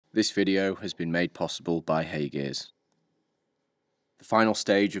This video has been made possible by Haygears. The final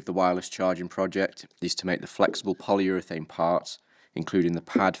stage of the wireless charging project is to make the flexible polyurethane parts, including the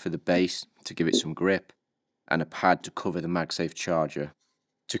pad for the base to give it some grip, and a pad to cover the MagSafe charger.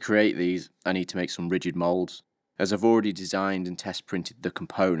 To create these, I need to make some rigid moulds. As I've already designed and test printed the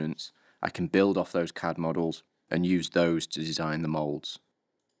components, I can build off those CAD models and use those to design the moulds.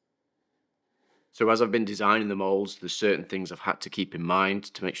 So as I've been designing the moulds, there's certain things I've had to keep in mind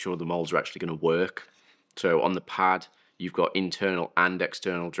to make sure the moulds are actually going to work. So on the pad, you've got internal and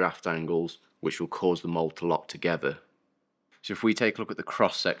external draft angles, which will cause the mould to lock together. So if we take a look at the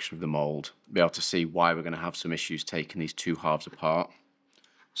cross section of the mould, we'll be able to see why we're going to have some issues taking these two halves apart.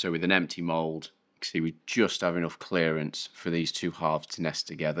 So with an empty mould, you can see we just have enough clearance for these two halves to nest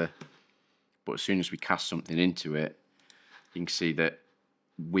together. But as soon as we cast something into it, you can see that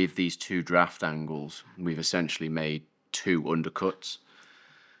with these two draft angles, we've essentially made two undercuts.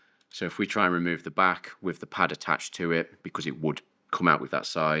 So if we try and remove the back with the pad attached to it, because it would come out with that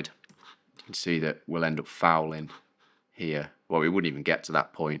side, you can see that we'll end up fouling here. Well, we wouldn't even get to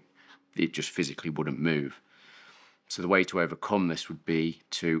that point. It just physically wouldn't move. So the way to overcome this would be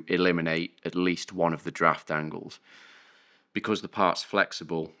to eliminate at least one of the draft angles. Because the part's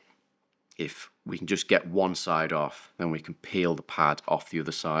flexible, if we can just get one side off, then we can peel the pad off the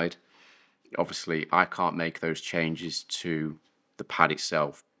other side. Obviously, I can't make those changes to the pad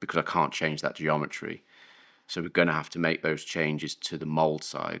itself because I can't change that geometry. So we're going to have to make those changes to the mould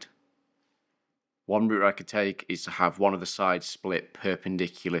side. One route I could take is to have one of the sides split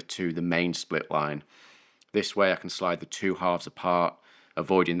perpendicular to the main split line. This way I can slide the two halves apart,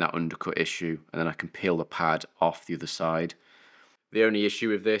 avoiding that undercut issue, and then I can peel the pad off the other side. The only issue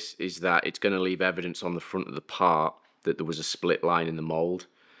with this is that it's going to leave evidence on the front of the part that there was a split line in the mould.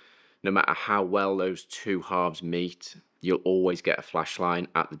 No matter how well those two halves meet, you'll always get a flash line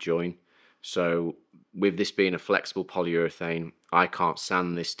at the join. So with this being a flexible polyurethane, I can't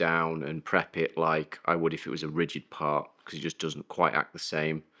sand this down and prep it like I would if it was a rigid part, because it just doesn't quite act the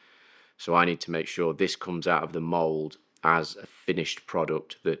same. So I need to make sure this comes out of the mould as a finished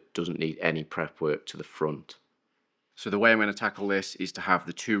product that doesn't need any prep work to the front. So the way I'm going to tackle this is to have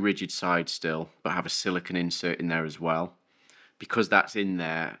the two rigid sides still, but have a silicone insert in there as well. Because that's in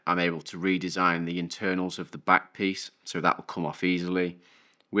there, I'm able to redesign the internals of the back piece, so that will come off easily.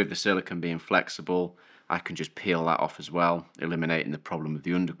 With the silicone being flexible, I can just peel that off as well, eliminating the problem of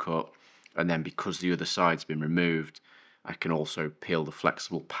the undercut. And then because the other side's been removed, I can also peel the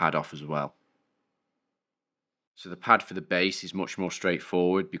flexible pad off as well. So the pad for the base is much more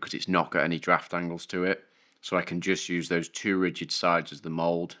straightforward because it's not got any draft angles to it. So I can just use those two rigid sides as the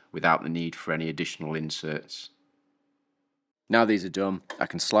mould without the need for any additional inserts. Now these are done, I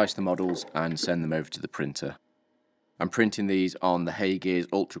can slice the models and send them over to the printer. I'm printing these on the Haygears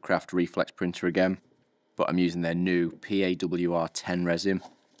Ultracraft Reflex printer again, but I'm using their new PAWR10 resin.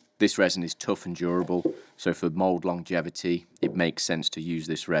 This resin is tough and durable, so for mould longevity, it makes sense to use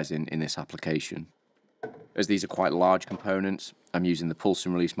this resin in this application. As these are quite large components, I'm using the pulse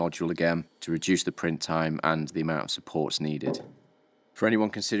and release module again to reduce the print time and the amount of supports needed. For anyone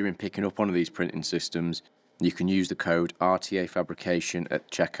considering picking up one of these printing systems, you can use the code RTA Fabrication at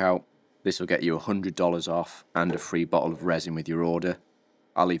checkout. This will get you $100 off and a free bottle of resin with your order.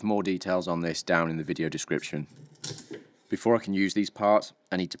 I'll leave more details on this down in the video description. Before I can use these parts,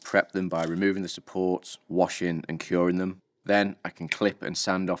 I need to prep them by removing the supports, washing and curing them. Then I can clip and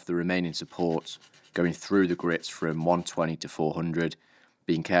sand off the remaining supports, going through the grits from 120 to 400,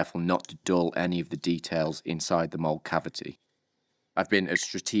 being careful not to dull any of the details inside the mould cavity. I've been as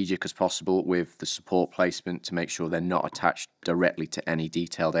strategic as possible with the support placement to make sure they're not attached directly to any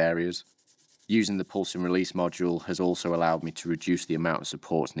detailed areas. Using the pulse and release module has also allowed me to reduce the amount of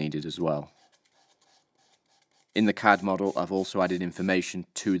supports needed as well. In the CAD model, I've also added information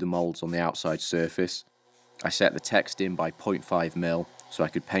to the moulds on the outside surface. I set the text in by 0.5mm so I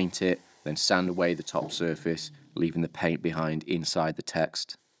could paint it, then sand away the top surface, leaving the paint behind inside the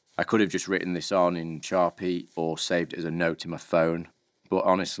text. I could have just written this on in Sharpie or saved it as a note in my phone, but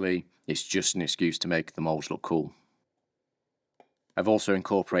honestly, it's just an excuse to make the molds look cool. I've also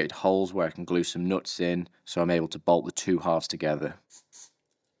incorporated holes where I can glue some nuts in, so I'm able to bolt the two halves together.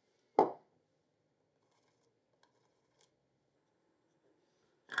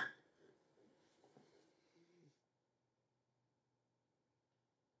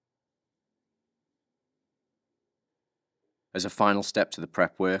 As a final step to the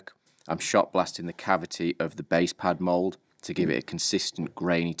prep work, I'm shot blasting the cavity of the base pad mould to give it a consistent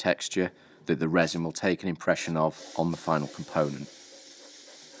grainy texture that the resin will take an impression of on the final component.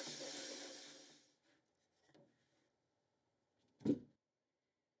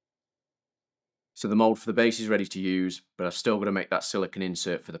 So the mould for the base is ready to use, but I've still got to make that silicone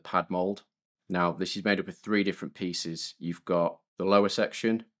insert for the pad mould. Now this is made up of 3 different pieces. You've got the lower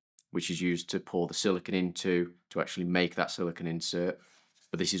section, which is used to pour the silicone into to actually make that silicone insert.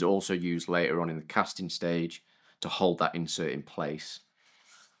 But this is also used later on in the casting stage to hold that insert in place.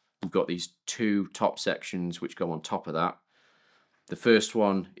 We've got these 2 top sections which go on top of that. The first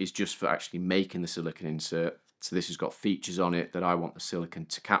one is just for actually making the silicone insert. So this has got features on it that I want the silicone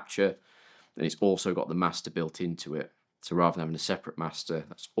to capture. And it's also got the master built into it. So rather than having a separate master,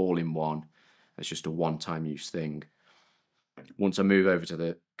 that's all in one. It's just a one-time use thing. Once I move over to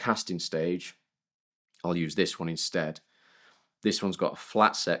the casting stage, I'll use this one instead. This one's got a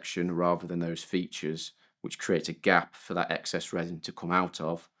flat section rather than those features, which creates a gap for that excess resin to come out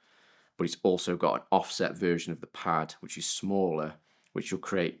of. But it's also got an offset version of the pad, which is smaller, which will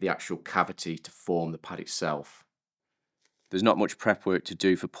create the actual cavity to form the pad itself. There's not much prep work to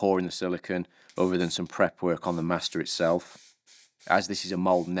do for pouring the silicone other than some prep work on the master itself. As this is a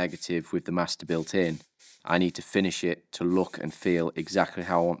mould negative with the master built in, I need to finish it to look and feel exactly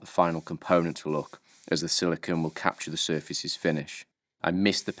how I want the final component to look, as the silicone will capture the surface's finish. I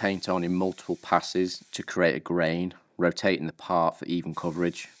mist the paint on in multiple passes to create a grain, rotating the part for even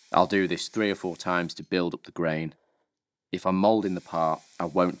coverage. I'll do this 3 or 4 times to build up the grain. If I'm moulding the part, I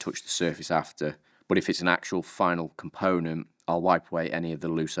won't touch the surface after, but if it's an actual final component, I'll wipe away any of the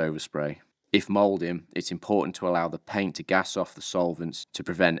loose overspray. If moulding, it's important to allow the paint to gas off the solvents to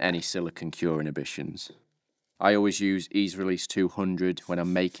prevent any silicone cure inhibitions. I always use Ease Release 200 when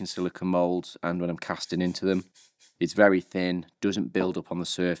I'm making silicone moulds and when I'm casting into them. It's very thin, doesn't build up on the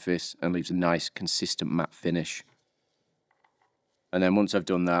surface, and leaves a nice consistent matte finish. And then once I've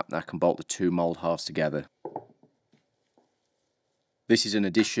done that, I can bolt the 2 mould halves together. This is an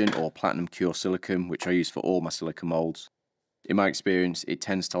Addition or Platinum Cure silicone, which I use for all my silicone moulds. In my experience, it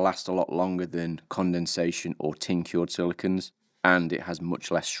tends to last a lot longer than condensation or tin cured silicones, and it has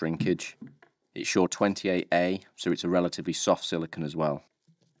much less shrinkage. It's Shore 28A, so it's a relatively soft silicone as well.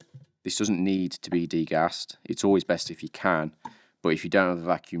 This doesn't need to be degassed. It's always best if you can, but if you don't have a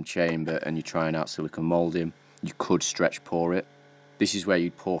vacuum chamber and you're trying out silicone moulding, you could stretch pour it. This is where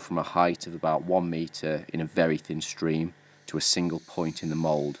you'd pour from a height of about 1 metre in a very thin stream to a single point in the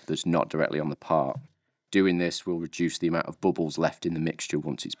mould that's not directly on the part. Doing this will reduce the amount of bubbles left in the mixture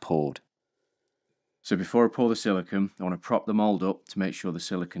once it's poured. So before I pour the silicone, I want to prop the mould up to make sure the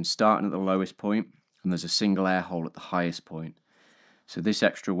silicone's starting at the lowest point and there's a single air hole at the highest point. So this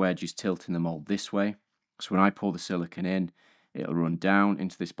extra wedge is tilting the mould this way. So when I pour the silicone in, it'll run down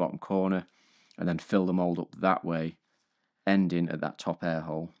into this bottom corner and then fill the mould up that way, ending at that top air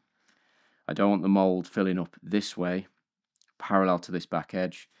hole. I don't want the mould filling up this way, parallel to this back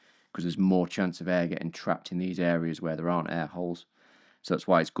edge, because there's more chance of air getting trapped in these areas where there aren't air holes. So that's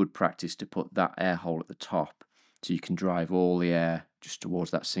why it's good practice to put that air hole at the top so you can drive all the air just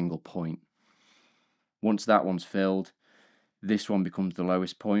towards that single point. Once that one's filled, this one becomes the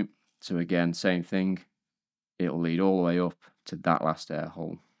lowest point. So again, same thing, it'll lead all the way up to that last air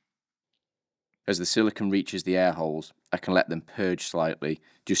hole. As the silicone reaches the air holes, I can let them purge slightly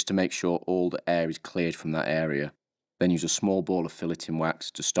just to make sure all the air is cleared from that area. Then use a small ball of filleting wax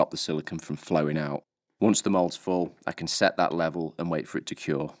to stop the silicone from flowing out. Once the mould's full, I can set that level and wait for it to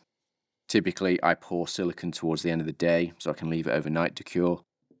cure. Typically, I pour silicone towards the end of the day so I can leave it overnight to cure.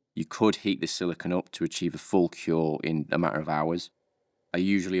 You could heat this silicone up to achieve a full cure in a matter of hours. I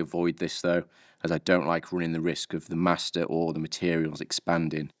usually avoid this though, as I don't like running the risk of the master or the materials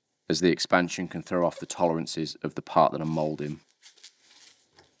expanding, as the expansion can throw off the tolerances of the part that I'm moulding.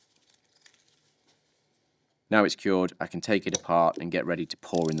 Now it's cured, I can take it apart and get ready to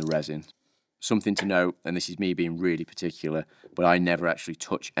pour in the resin. Something to note, and this is me being really particular, but I never actually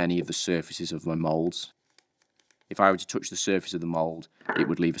touch any of the surfaces of my moulds. If I were to touch the surface of the mould, it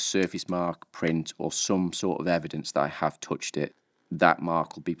would leave a surface mark, print, or some sort of evidence that I have touched it. That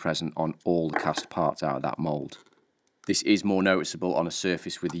mark will be present on all the cast parts out of that mould. This is more noticeable on a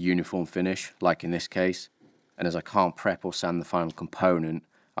surface with a uniform finish, like in this case, and as I can't prep or sand the final component,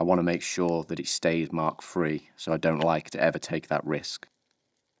 I want to make sure that it stays mark free, so I don't like to ever take that risk.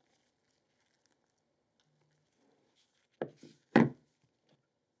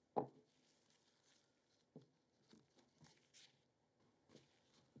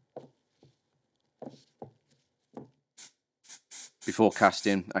 Before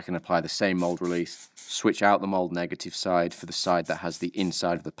casting, I can apply the same mould release, switch out the mould negative side for the side that has the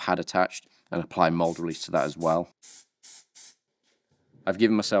inside of the pad attached, and apply mould release to that as well. I've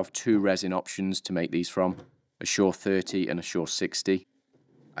given myself 2 resin options to make these from, a Shore 30 and a Shore 60.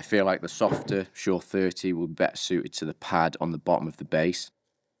 I feel like the softer Shore 30 will be better suited to the pad on the bottom of the base.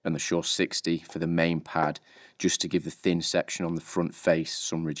 and the Shore 60 for the main pad, just to give the thin section on the front face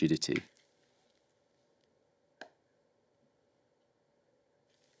some rigidity.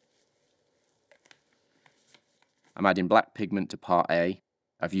 I'm adding black pigment to part A.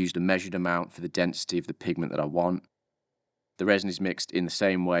 I've used a measured amount for the density of the pigment that I want. The resin is mixed in the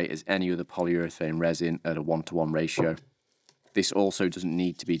same way as any other polyurethane resin at a 1:1 ratio. This also doesn't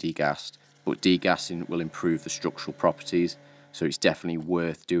need to be degassed, but degassing will improve the structural properties, so it's definitely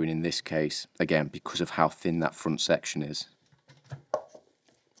worth doing in this case, again because of how thin that front section is.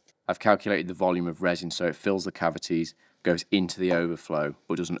 I've calculated the volume of resin so it fills the cavities, goes into the overflow,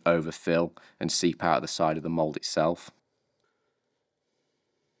 but doesn't overfill and seep out of the side of the mould itself.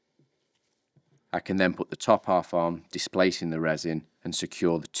 I can then put the top half on, displacing the resin, and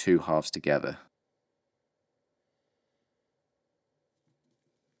secure the two halves together.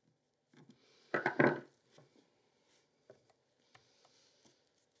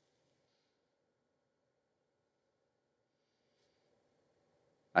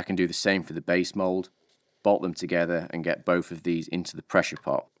 I can do the same for the base mould, bolt them together and get both of these into the pressure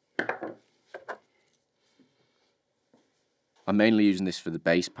pot. I'm mainly using this for the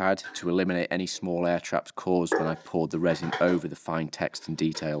base pad to eliminate any small air traps caused when I poured the resin over the fine text and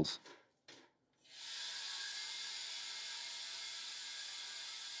details.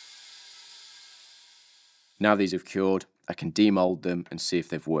 Now these have cured, I can demould them and see if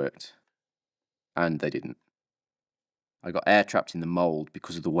they've worked. And they didn't. I got air trapped in the mould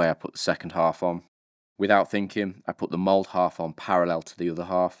because of the way I put the second half on. Without thinking, I put the mould half on parallel to the other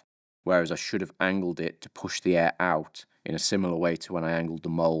half, whereas I should have angled it to push the air out in a similar way to when I angled the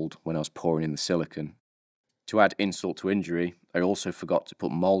mould when I was pouring in the silicone. To add insult to injury, I also forgot to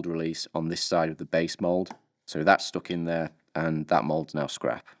put mould release on this side of the base mould, so that's stuck in there and that mould's now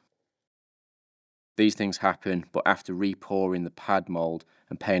scrap. These things happen, but after re-pouring the pad mould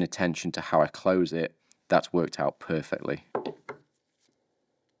and paying attention to how I close it, that's worked out perfectly.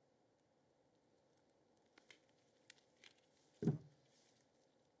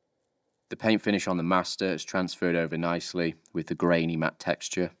 The paint finish on the master has transferred over nicely with the grainy matte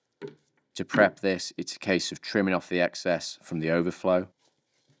texture. To prep this, it's a case of trimming off the excess from the overflow.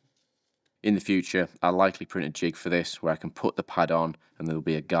 In the future, I'll likely print a jig for this where I can put the pad on and there'll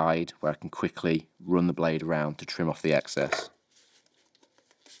be a guide where I can quickly run the blade around to trim off the excess.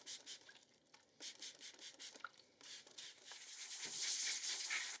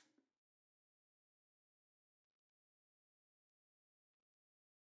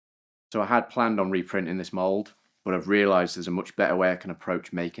 So I had planned on reprinting this mould, but I've realised there's a much better way I can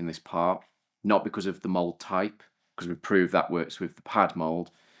approach making this part, not because of the mould type, because we've proved that works with the pad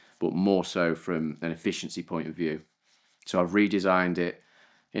mould, but more so from an efficiency point of view. So I've redesigned it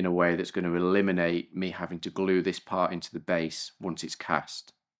in a way that's going to eliminate me having to glue this part into the base once it's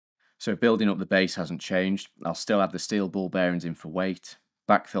cast. So building up the base hasn't changed. I'll still have the steel ball bearings in for weight,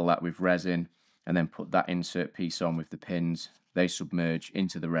 backfill that with resin, and then put that insert piece on with the pins. They submerge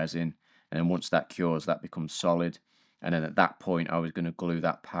into the resin, and then once that cures, that becomes solid. And then at that point, I was going to glue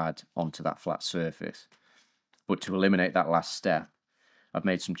that pad onto that flat surface. But to eliminate that last step, I've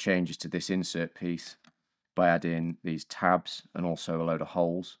made some changes to this insert piece by adding these tabs and also a load of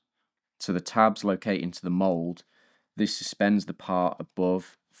holes. So the tabs locate into the mould. This suspends the part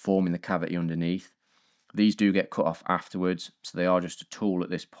above, forming the cavity underneath. These do get cut off afterwards, so they are just a tool at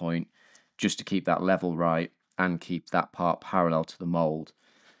this point, just to keep that level right and keep that part parallel to the mould.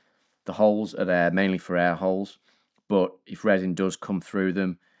 The holes are there mainly for air holes, but if resin does come through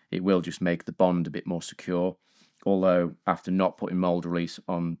them, it will just make the bond a bit more secure. Although, after not putting mould release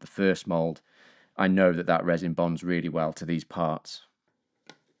on the first mould, I know that that resin bonds really well to these parts.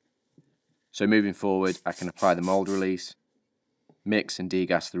 So moving forward, I can apply the mould release, mix and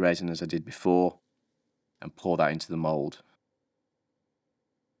degas the resin as I did before, and pour that into the mould.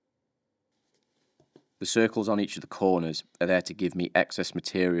 The circles on each of the corners are there to give me excess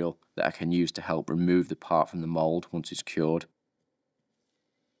material that I can use to help remove the part from the mould once it's cured.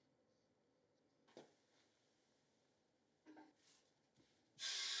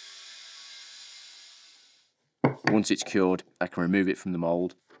 Once it's cured, I can remove it from the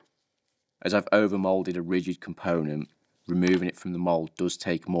mould. As I've over-moulded a rigid component, removing it from the mould does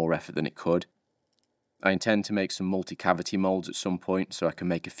take more effort than it could. I intend to make some multi-cavity moulds at some point so I can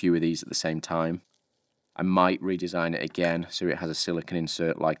make a few of these at the same time. I might redesign it again so it has a silicone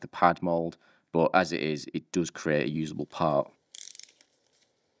insert like the pad mould, but as it is, it does create a usable part.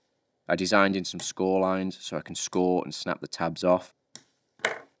 I designed in some score lines so I can score and snap the tabs off,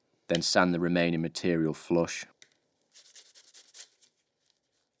 then sand the remaining material flush.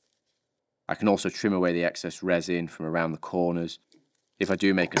 I can also trim away the excess resin from around the corners. If I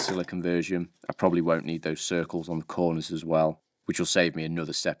do make a silicone version, I probably won't need those circles on the corners as well, which will save me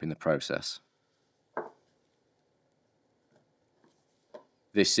another step in the process.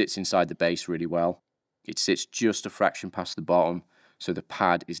 This sits inside the base really well. It sits just a fraction past the bottom, so the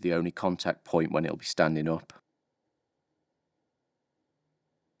pad is the only contact point when it'll be standing up.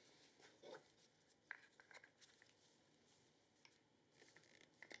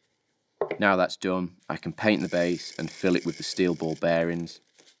 Now that's done, I can paint the base and fill it with the steel ball bearings.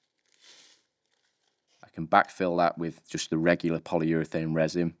 I can backfill that with just the regular polyurethane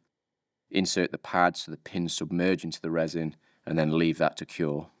resin, insert the pad so the pins submerge into the resin, and then leave that to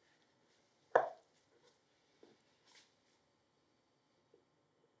cure.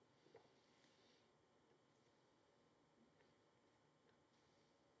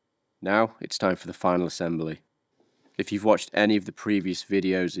 Now it's time for the final assembly. If you've watched any of the previous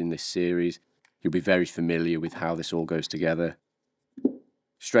videos in this series, you'll be very familiar with how this all goes together.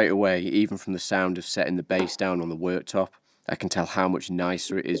 Straight away, even from the sound of setting the base down on the worktop, I can tell how much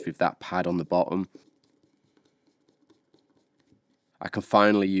nicer it is with that pad on the bottom. I can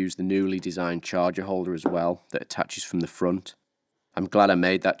finally use the newly designed charger holder as well that attaches from the front. I'm glad I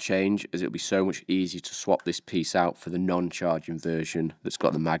made that change, as it'll be so much easier to swap this piece out for the non-charging version that's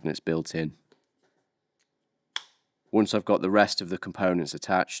got the magnets built in. Once I've got the rest of the components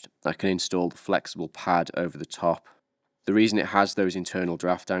attached, I can install the flexible pad over the top. The reason it has those internal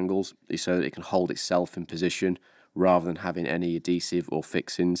draft angles is so that it can hold itself in position rather than having any adhesive or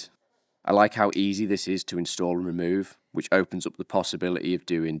fixings. I like how easy this is to install and remove, which opens up the possibility of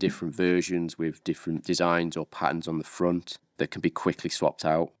doing different versions with different designs or patterns on the front that can be quickly swapped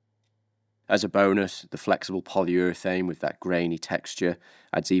out. As a bonus, the flexible polyurethane with that grainy texture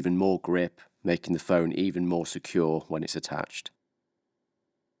adds even more grip, making the phone even more secure when it's attached.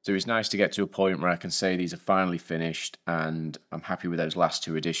 So it's nice to get to a point where I can say these are finally finished, and I'm happy with those last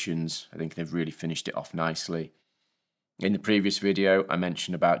two editions. I think they've really finished it off nicely. In the previous video, I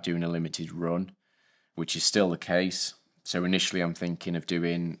mentioned about doing a limited run, which is still the case. So initially I'm thinking of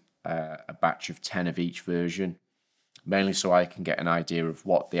doing a batch of 10 of each version, mainly so I can get an idea of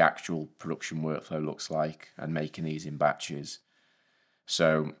what the actual production workflow looks like and making these in batches.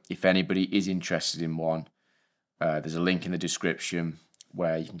 So if anybody is interested in one, there's a link in the description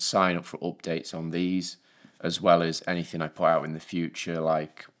where you can sign up for updates on these, as well as anything I put out in the future,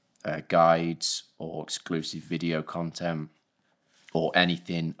 like guides or exclusive video content, or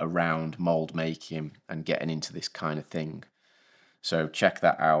anything around mould making and getting into this kind of thing. So check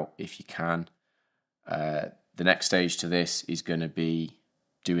that out if you can. The next stage to this is going to be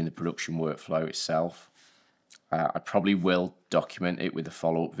doing the production workflow itself. I probably will document it with a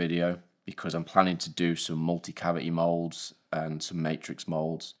follow-up video, because I'm planning to do some multi-cavity molds and some matrix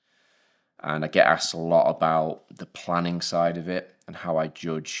molds. And I get asked a lot about the planning side of it and how I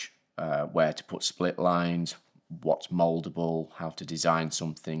judge where to put split lines, what's moldable, how to design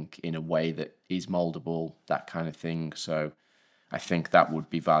something in a way that is moldable, that kind of thing. So I think that would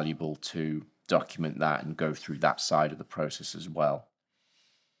be valuable to document that and go through that side of the process as well.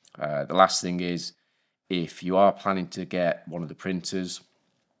 The last thing is, if you are planning to get one of the printers,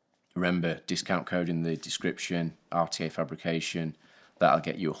 remember, discount code in the description, RTA Fabrication, that'll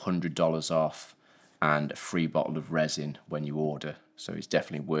get you $100 off and a free bottle of resin when you order. So it's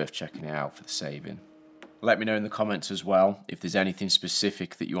definitely worth checking it out for the saving. Let me know in the comments as well if there's anything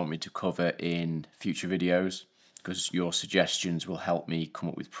specific that you want me to cover in future videos, because your suggestions will help me come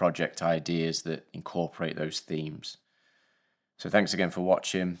up with project ideas that incorporate those themes. So thanks again for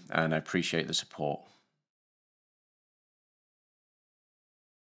watching, and I appreciate the support.